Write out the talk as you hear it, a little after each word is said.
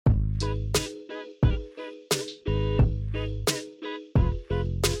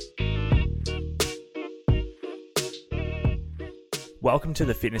Welcome to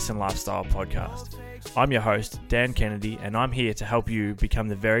the Fitness and Lifestyle Podcast. I'm your host, Dan Kennedy, and I'm here to help you become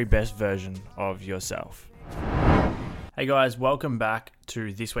the very best version of yourself. Hey guys, welcome back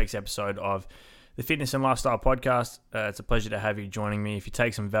to this week's episode of the Fitness and Lifestyle Podcast. It's a pleasure to have you joining me. If you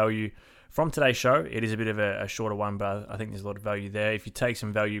take some value from today's show, it is a bit of a shorter one, but I think there's a lot of value there. If you take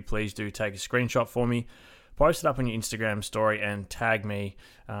some value, please do take a screenshot for me. Post it up on your Instagram story and tag me.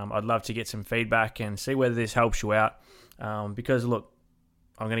 I'd love to get some feedback and see whether this helps you out. Because look,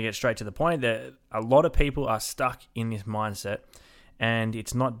 I'm going to get straight to the point that a lot of people are stuck in this mindset and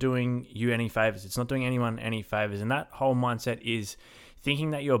it's not doing you any favors. It's not doing anyone any favors. And that whole mindset is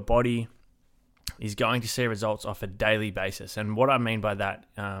thinking that your body is going to see results off a daily basis. And what I mean by that,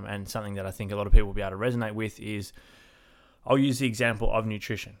 and something that I think a lot of people will be able to resonate with, is I'll use the example of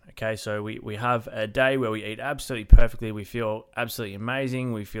nutrition. Okay, so we have a day where we eat absolutely perfectly. We feel absolutely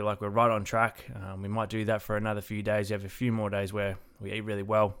amazing. We feel like we're right on track. We might do that for another few days. You have a few more days where we eat really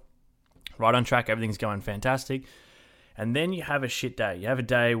well, right on track. Everything's going fantastic. And then you have a shit day. You have a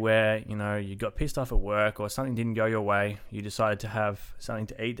day where, you got pissed off at work or something didn't go your way. You decided to have something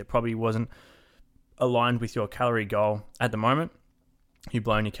to eat that probably wasn't aligned with your calorie goal at the moment. You've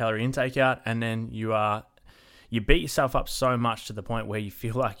blown your calorie intake out, and then you beat yourself up so much to the point where you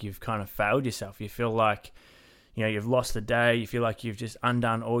feel like you've kind of failed yourself. You feel like, you've lost the day. You feel like you've just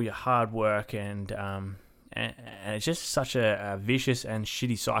undone all your hard work, and it's just such a vicious and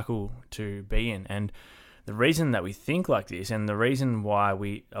shitty cycle to be in. And the reason that we think like this, and the reason why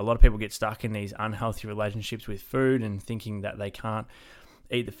a lot of people get stuck in these unhealthy relationships with food and thinking that they can't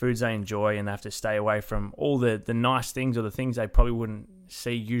eat the foods they enjoy and they have to stay away from all the nice things or the things they probably wouldn't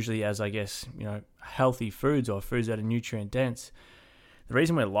see usually as, healthy foods or foods that are nutrient dense. The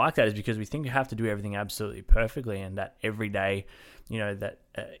reason we're like that is because we think we have to do everything absolutely perfectly, and that every day,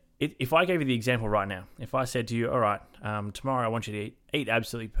 if I gave you the example right now, if I said to you, all right, tomorrow I want you to eat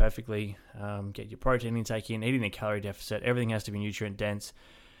absolutely perfectly, get your protein intake in, eating a calorie deficit, everything has to be nutrient dense.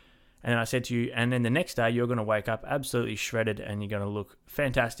 And then I said to you, and then the next day you're going to wake up absolutely shredded and you're going to look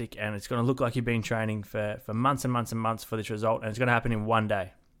fantastic, and it's going to look like you've been training for months and months and months for this result, and it's going to happen in one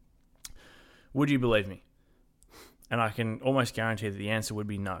day. Would you believe me? And I can almost guarantee that the answer would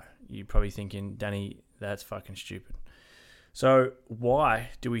be no. You're probably thinking, Danny, that's fucking stupid. So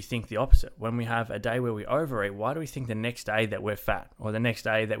why do we think the opposite? When we have a day where we overeat, why do we think the next day that we're fat, or the next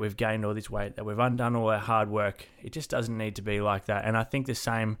day that we've gained all this weight, that we've undone all our hard work? It just doesn't need to be like that. And I think the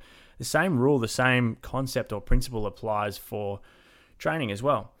same rule, the same concept or principle applies for training as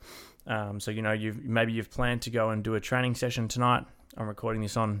well. So you've planned to go and do a training session tonight. I'm recording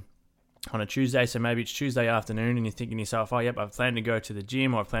this on a Tuesday, so maybe it's Tuesday afternoon and you're thinking to yourself, oh yep, I've planned to go to the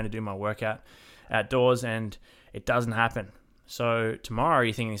gym, or I've planned to do my workout outdoors, and it doesn't happen. So tomorrow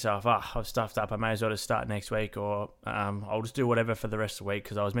you're thinking to yourself, I've stuffed up, I may as well just start next week, or I'll just do whatever for the rest of the week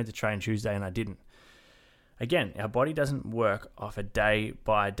because I was meant to train Tuesday and I didn't. Again, our body doesn't work off a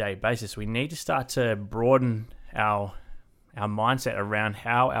day-by-day basis. We need to start to broaden our mindset around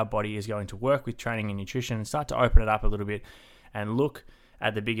how our body is going to work with training and nutrition, and start to open it up a little bit and look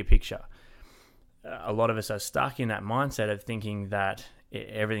at the bigger picture. A lot of us are stuck in that mindset of thinking that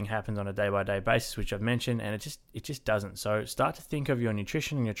everything happens on a day-by-day basis, which I've mentioned, and it just doesn't. So start to think of your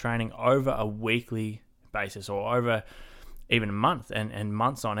nutrition and your training over a weekly basis, or over even a month and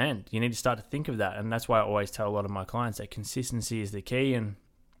months on end. You need to start to think of that, and that's why I always tell a lot of my clients that consistency is the key, and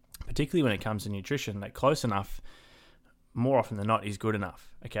particularly when it comes to nutrition, that close enough, more often than not, is good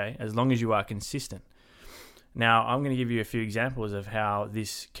enough, okay? As long as you are consistent. Now, I'm going to give you a few examples of how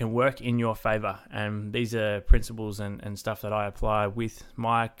this can work in your favor, and these are principles and stuff that I apply with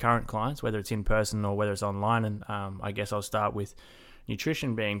my current clients, whether it's in person or whether it's online. And I guess I'll start with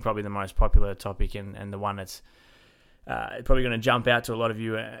nutrition being probably the most popular topic, and the one that's probably going to jump out to a lot of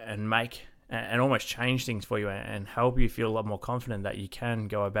you and make and almost change things for you and help you feel a lot more confident that you can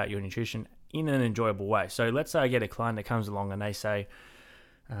go about your nutrition in an enjoyable way. So let's say I get a client that comes along and they say,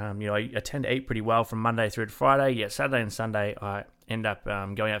 I tend to eat pretty well from Monday through to Friday, yet Saturday and Sunday I end up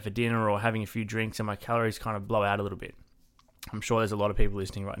going out for dinner or having a few drinks, and my calories kind of blow out a little bit. I'm sure there's a lot of people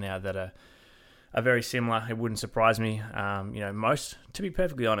listening right now that are very similar. It wouldn't surprise me. Most, to be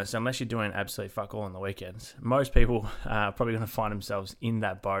perfectly honest, unless you're doing absolutely fuck all on the weekends, most people are probably going to find themselves in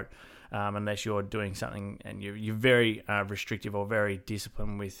that boat, unless you're doing something and you're very restrictive or very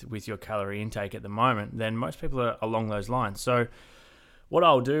disciplined with your calorie intake at the moment. Then most people are along those lines. So what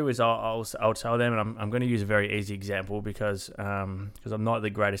I'll do is I'll tell them, and I'm going to use a very easy example because I'm not the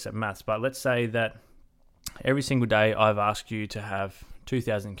greatest at maths, but let's say that every single day I've asked you to have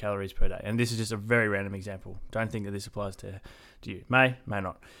 2,000 calories per day. And this is just a very random example. Don't think that this applies to you. May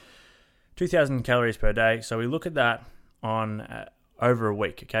not. 2,000 calories per day. So we look at that on over a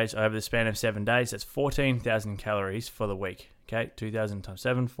week. Okay, so over the span of 7 days, that's 14,000 calories for the week. Okay, 2,000 times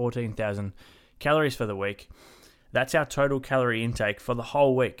 7, 14,000 calories for the week. That's our total calorie intake for the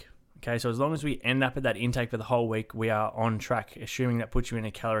whole week. Okay, so as long as we end up at that intake for the whole week, we are on track, assuming that puts you in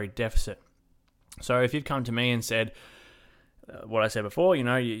a calorie deficit. So if you've come to me and said, what I said before,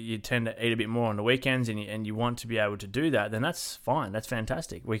 you tend to eat a bit more on the weekends and you want to be able to do that, then that's fine. That's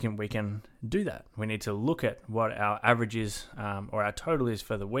fantastic. We can do that. We need to look at what our average is or our total is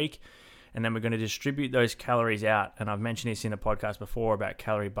for the week, and then we're going to distribute those calories out. And I've mentioned this in a podcast before about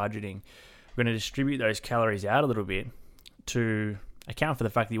calorie budgeting. We're going to distribute those calories out a little bit to account for the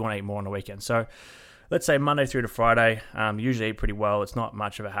fact that you want to eat more on the weekend. So let's say Monday through to Friday, you usually eat pretty well. It's not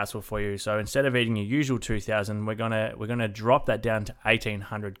much of a hassle for you. So instead of eating your usual 2,000, we're gonna drop that down to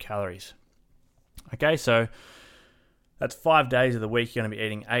 1,800 calories. Okay, so that's 5 days of the week. You're going to be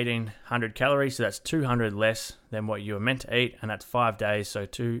eating 1,800 calories. So that's 200 less than what you were meant to eat, and that's 5 days. So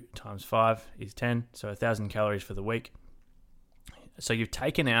 2 times 5 is 10. So 1,000 calories for the week. So you've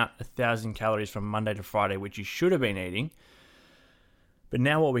taken out 1,000 calories from Monday to Friday, which you should have been eating. But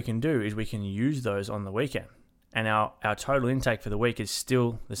now what we can do is we can use those on the weekend, and our total intake for the week is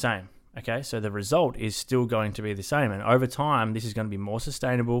still the same. Okay, so the result is still going to be the same, and over time this is going to be more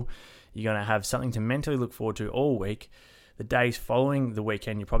sustainable. You're going to have something to mentally look forward to all week. The days following the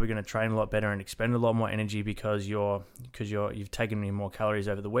weekend, you're probably going to train a lot better and expend a lot more energy because you've taken in more calories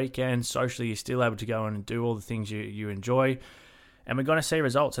over the weekend. Socially, you're still able to go in and do all the things you enjoy. And we're going to see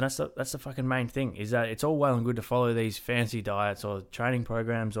results, and that's the fucking main thing, is that it's all well and good to follow these fancy diets or training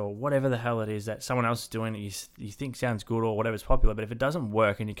programs or whatever the hell it is that someone else is doing that you think sounds good or whatever's popular, but if it doesn't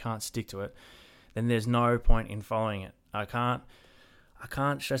work and you can't stick to it, then there's no point in following it. I can't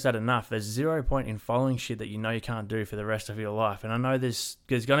stress that enough. There's zero point in following shit that you know you can't do for the rest of your life. And I know there's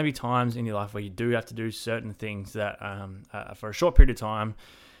going to be times in your life where you do have to do certain things that for a short period of time,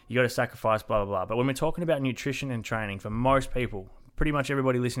 you got to sacrifice, blah, blah, blah. But when we're talking about nutrition and training, for most people, pretty much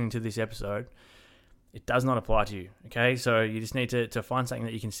everybody listening to this episode, it does not apply to you, okay? So you just need to find something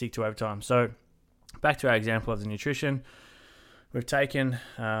that you can stick to over time. So back to our example of the nutrition. We've taken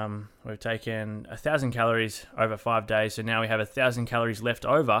 1,000 calories over 5 days, so now we have 1,000 calories left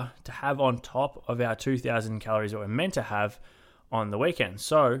over to have on top of our 2,000 calories that we're meant to have on the weekend.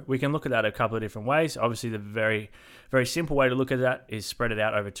 So we can look at that a couple of different ways. Obviously, the very, very simple way to look at that is spread it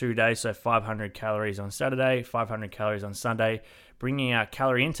out over 2 days. So 500 calories on Saturday, 500 calories on Sunday, bringing our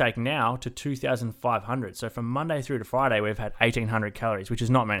calorie intake now to 2,500. So from Monday through to Friday, we've had 1,800 calories, which is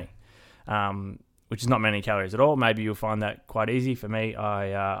not many. Which is not many calories at all. Maybe you'll find that quite easy. For me,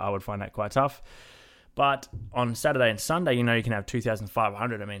 I would find that quite tough. But on Saturday and Sunday, you can have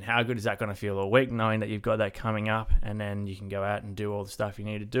 2,500. I mean, how good is that going to feel all week, knowing that you've got that coming up, and then you can go out and do all the stuff you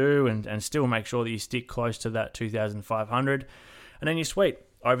need to do and still make sure that you stick close to that 2,500. And then you're sweet.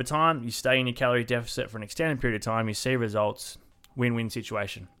 Over time, you stay in your calorie deficit for an extended period of time. You see results, win-win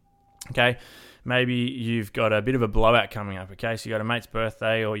situation. Okay? Maybe you've got a bit of a blowout coming up, okay? So you got a mate's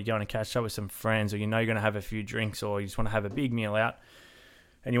birthday, or you're going to catch up with some friends, or you're going to have a few drinks, or you just want to have a big meal out,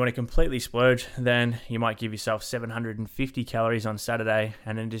 and you want to completely splurge, then you might give yourself 750 calories on Saturday,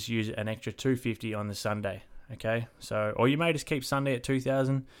 and then just use an extra 250 on the Sunday, okay? So, or you may just keep Sunday at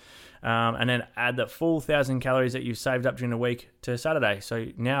 2,000, and then add the full 1,000 calories that you've saved up during the week to Saturday. So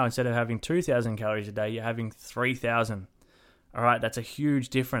now, instead of having 2,000 calories a day, you're having 3,000. All right, that's a huge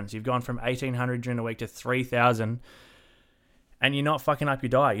difference. You've gone from 1,800 during the week to 3,000, and you're not fucking up your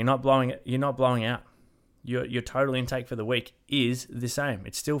diet. You're not blowing out. Your total intake for the week is the same.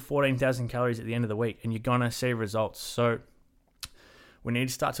 It's still 14,000 calories at the end of the week, and you're gonna see results. So we need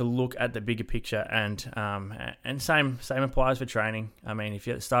to start to look at the bigger picture, and same applies for training. I mean, if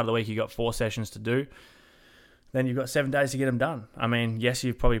you're at the start of the week you got 4 sessions to do, then you've got 7 days to get them done. I mean, yes,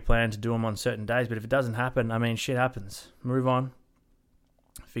 you've probably planned to do them on certain days, but if it doesn't happen, I mean, shit happens. Move on.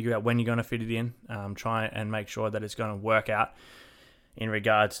 Figure out when you're going to fit it in. Try and make sure that it's going to work out in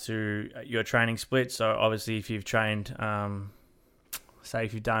regards to your training split. So obviously, if you've trained, say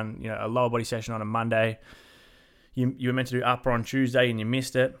if you've done a lower body session on a Monday, you were meant to do upper on Tuesday and you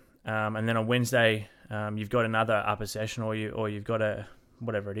missed it, and then on Wednesday you've got another upper session, or you've got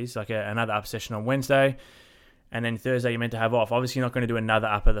whatever it is, like another upper session on Wednesday. And then Thursday you're meant to have off. Obviously, you're not going to do another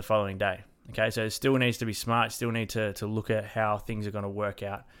upper the following day. Okay, so it still needs to be smart. Still need to look at how things are going to work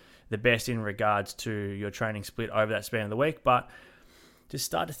out the best in regards to your training split over that span of the week. But just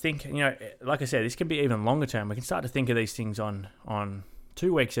start to think, like I said, this can be even longer term. We can start to think of these things on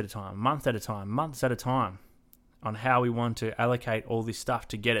 2 weeks at a time, months at a time, on how we want to allocate all this stuff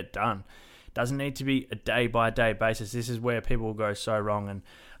to get it done. Doesn't need to be a day-by-day basis. This is where people will go so wrong. And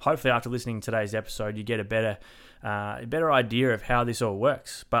hopefully after listening to today's episode, you get a better idea of how this all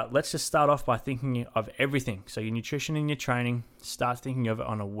works. But let's just start off by thinking of everything. So your nutrition and your training, start thinking of it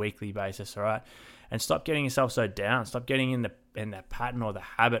on a weekly basis, all right? And stop getting yourself so down. Stop getting in that pattern or the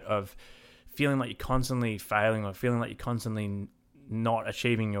habit of feeling like you're constantly failing or feeling like you're constantly not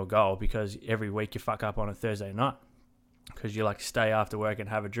achieving your goal because every week you fuck up on a Thursday night because you like to stay after work and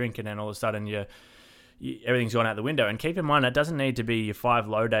have a drink, and then all of a sudden everything's gone out the window. And keep in mind, that doesn't need to be your 5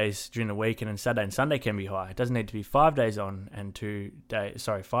 low days during the week and then Saturday and Sunday can be high. It doesn't need to be 5 days on and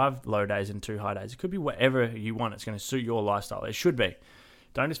 5 low days and 2 high days. It could be whatever you want. It's going to suit your lifestyle. It should be.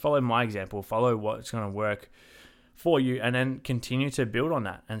 Don't just follow my example. Follow what's going to work for you, and then continue to build on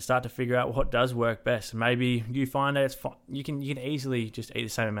that and start to figure out what does work best. Maybe you find that you can easily just eat the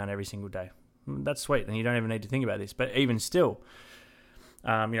same amount every single day. That's sweet, and you don't even need to think about this. But even still,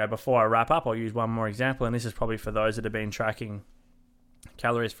 before I wrap up, I'll use one more example, and this is probably for those that have been tracking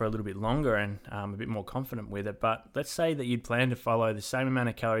calories for a little bit longer and a bit more confident with it. But let's say that you'd plan to follow the same amount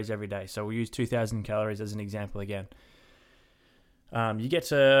of calories every day. So we'll use 2,000 calories as an example again. You get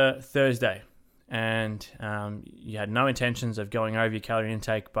to Thursday, and you had no intentions of going over your calorie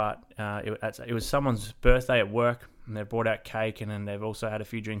intake, but it was someone's birthday at work, and they brought out cake, and then they've also had a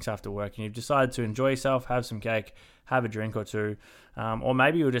few drinks after work, and you've decided to enjoy yourself, have some cake, have a drink or two, or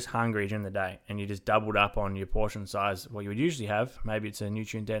maybe you were just hungry during the day, and you just doubled up on your portion size, what you would usually have. Maybe it's a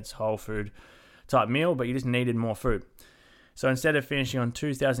nutrient-dense whole food type meal, but you just needed more food. So instead of finishing on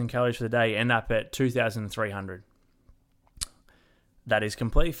 2,000 calories for the day, you end up at 2,300. That is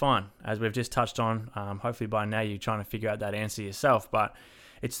completely fine, as we've just touched on. Hopefully by now you're trying to figure out that answer yourself. But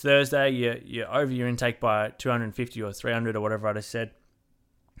it's Thursday, you're over your intake by 250 or 300 or whatever I just said.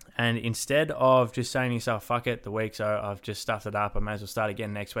 And instead of just saying to yourself, fuck it, the week's so I've just stuffed it up, I may as well start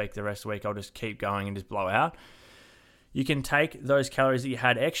again next week, the rest of the week I'll just keep going and just blow out. You can take those calories that you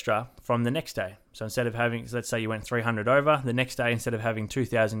had extra from the next day. So instead of having, let's say you went 300 over, the next day instead of having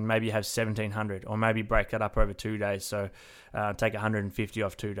 2,000, maybe you have 1,700, or maybe break that up over 2 days. So take 150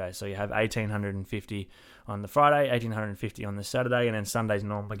 off 2 days. So you have 1,850 on the Friday, 1,850 on the Saturday, and then Sunday's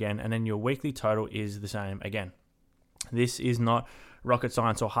normal again. And then your weekly total is the same again. This is not rocket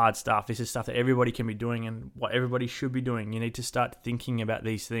science or hard stuff. This is stuff that everybody can be doing and what everybody should be doing. You need to start thinking about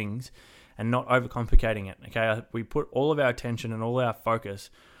these things and not overcomplicating it, okay? We put all of our attention and all our focus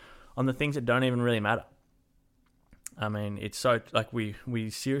on the things that don't even really matter. I mean, it's so, like, we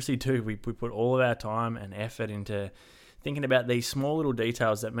seriously do. We put all of our time and effort into thinking about these small little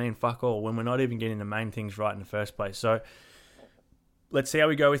details that mean fuck all when we're not even getting the main things right in the first place. So let's see how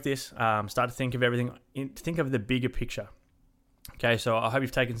we go with this. Start to think of everything, think of the bigger picture. Okay, so I hope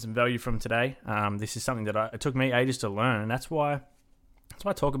you've taken some value from today. This is something that it took me ages to learn, and that's why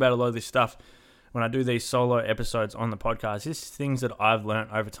I talk about a lot of this stuff when I do these solo episodes on the podcast. This is things that I've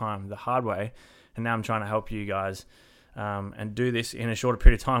learned over time the hard way, and now I'm trying to help you guys and do this in a shorter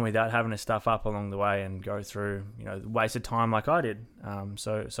period of time without having to stuff up along the way and go through waste of time like I did.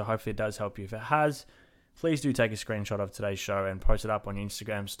 So hopefully it does help you. If it has, please do take a screenshot of today's show and post it up on your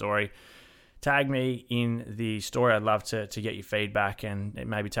Instagram story. Tag me in the story. I'd love to get your feedback and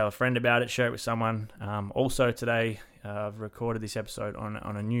maybe tell a friend about it, share it with someone. Also today, I've recorded this episode on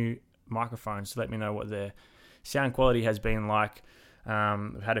a new microphone, so let me know what the sound quality has been like.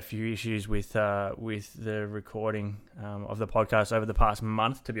 I've had a few issues with the recording of the podcast over the past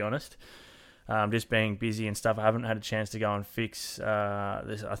month, to be honest. Just being busy and stuff. I haven't had a chance to go and fix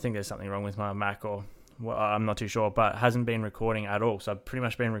this. I think there's something wrong with my Mac, or I'm not too sure, but it hasn't been recording at all. So I've pretty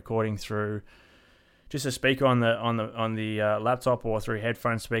much been recording through just a speaker on the laptop or through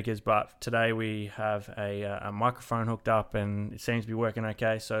headphone speakers. But today we have a microphone hooked up, and it seems to be working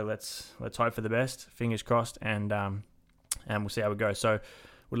okay. So let's hope for the best. Fingers crossed, and we'll see how it goes. So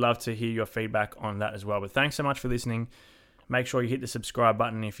we'd love to hear your feedback on that as well. But thanks so much for listening. Make sure you hit the subscribe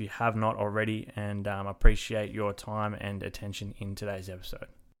button if you have not already, and appreciate your time and attention in today's episode.